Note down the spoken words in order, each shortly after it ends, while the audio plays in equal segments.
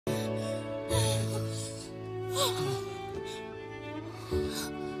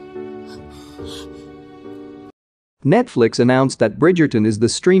Netflix announced that Bridgerton is the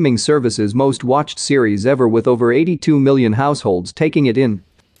streaming service's most watched series ever with over 82 million households taking it in.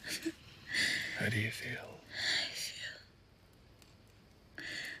 How do you feel?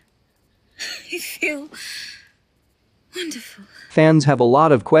 I feel wonderful. Fans have a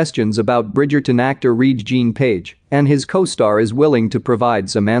lot of questions about Bridgerton actor Rege, and his co-star is willing to provide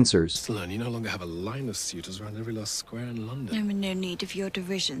some answers. To learn, you no longer have a line of suitors around every last square in London. I'm in no need of your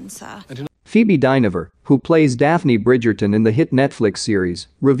derision, sir. Phoebe Dynevor, who plays Daphne Bridgerton in the hit Netflix series,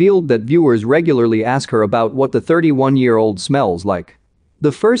 revealed that viewers regularly ask her about what the 31-year-old smells like.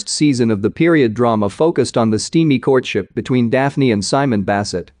 The first season of the period drama focused on the steamy courtship between Daphne and Simon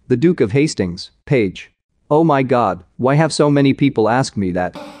Bassett, the Duke of Hastings. Page. Oh my god, why have so many people ask me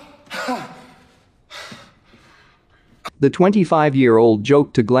that? The 25-year-old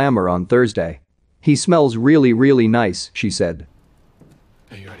joked to Glamour on Thursday. He smells really nice, she said.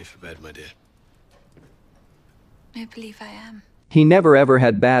 Are you ready for bed, my dear? I believe I am. He never ever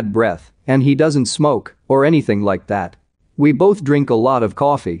had bad breath, and he doesn't smoke or anything like that. We both drink a lot of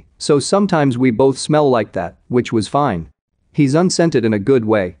coffee, so sometimes we both smell like that, which was fine. He's unscented in a good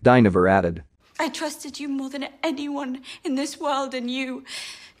way, Dynevor added. I trusted you more than anyone in this world, and you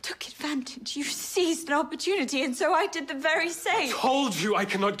took advantage. You seized an opportunity, and so I did the very same. I told you I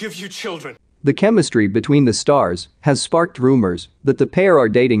cannot give you children. The chemistry between the stars has sparked rumors that the pair are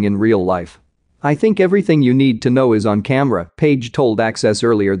dating in real life. I think everything you need to know is on camera, Page told Access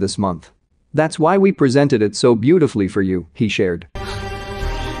earlier this month. That's why we presented it so beautifully for you, he shared.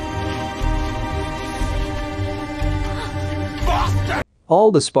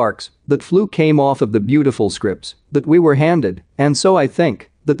 All the sparks that flew came off of the beautiful scripts that we were handed, and so I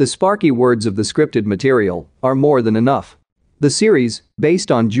think that the sparky words of the scripted material are more than enough. The series,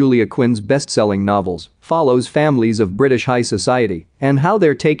 based on Julia Quinn's best-selling novels, follows families of British high society and how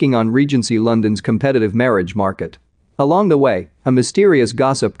they're taking on Regency London's competitive marriage market. Along the way, a mysterious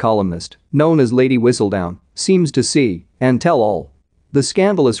gossip columnist, known as Lady Whistledown, seems to see and tell all. The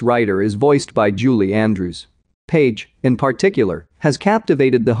scandalous writer is voiced by Julie Andrews. Page, in particular, has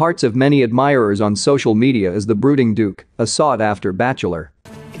captivated the hearts of many admirers on social media as the brooding Duke, a sought-after bachelor.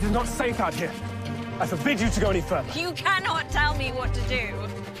 It is not safe out here. I forbid you to go any further. You cannot tell me what to do.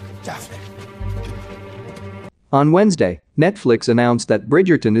 Daphne. On Wednesday, Netflix announced that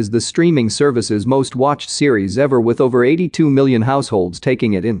Bridgerton is the streaming service's most watched series ever with over 82 million households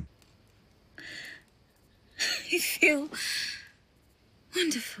taking it in. I feel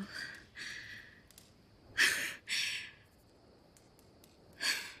wonderful.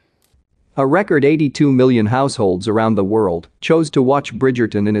 A record 82 million households around the world chose to watch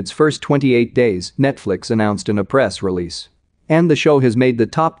Bridgerton in its first 28 days, Netflix announced in a press release. And the show has made the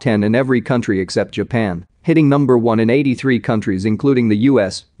top 10 in every country except Japan, hitting number 1 in 83 countries including the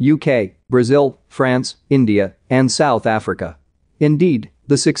US, UK, Brazil, France, India, and South Africa. Indeed,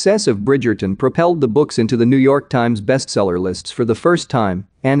 the success of Bridgerton propelled the books into the New York Times bestseller lists for the first time,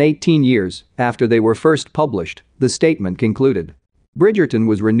 and 18 years after they were first published, the statement concluded. Bridgerton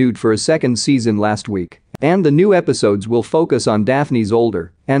was renewed for a second season last week, and the new episodes will focus on Daphne's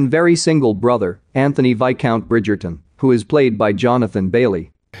older and very single brother, Anthony Viscount Bridgerton, who is played by Jonathan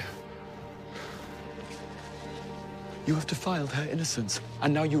Bailey. You have defiled her innocence,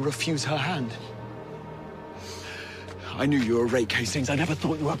 and now you refuse her hand. I knew you were Rege Hastings. I never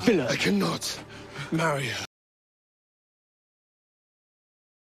thought you were a villain. I cannot marry her.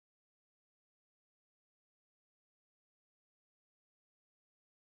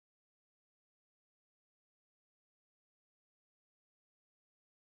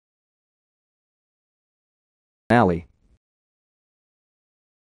 Alley.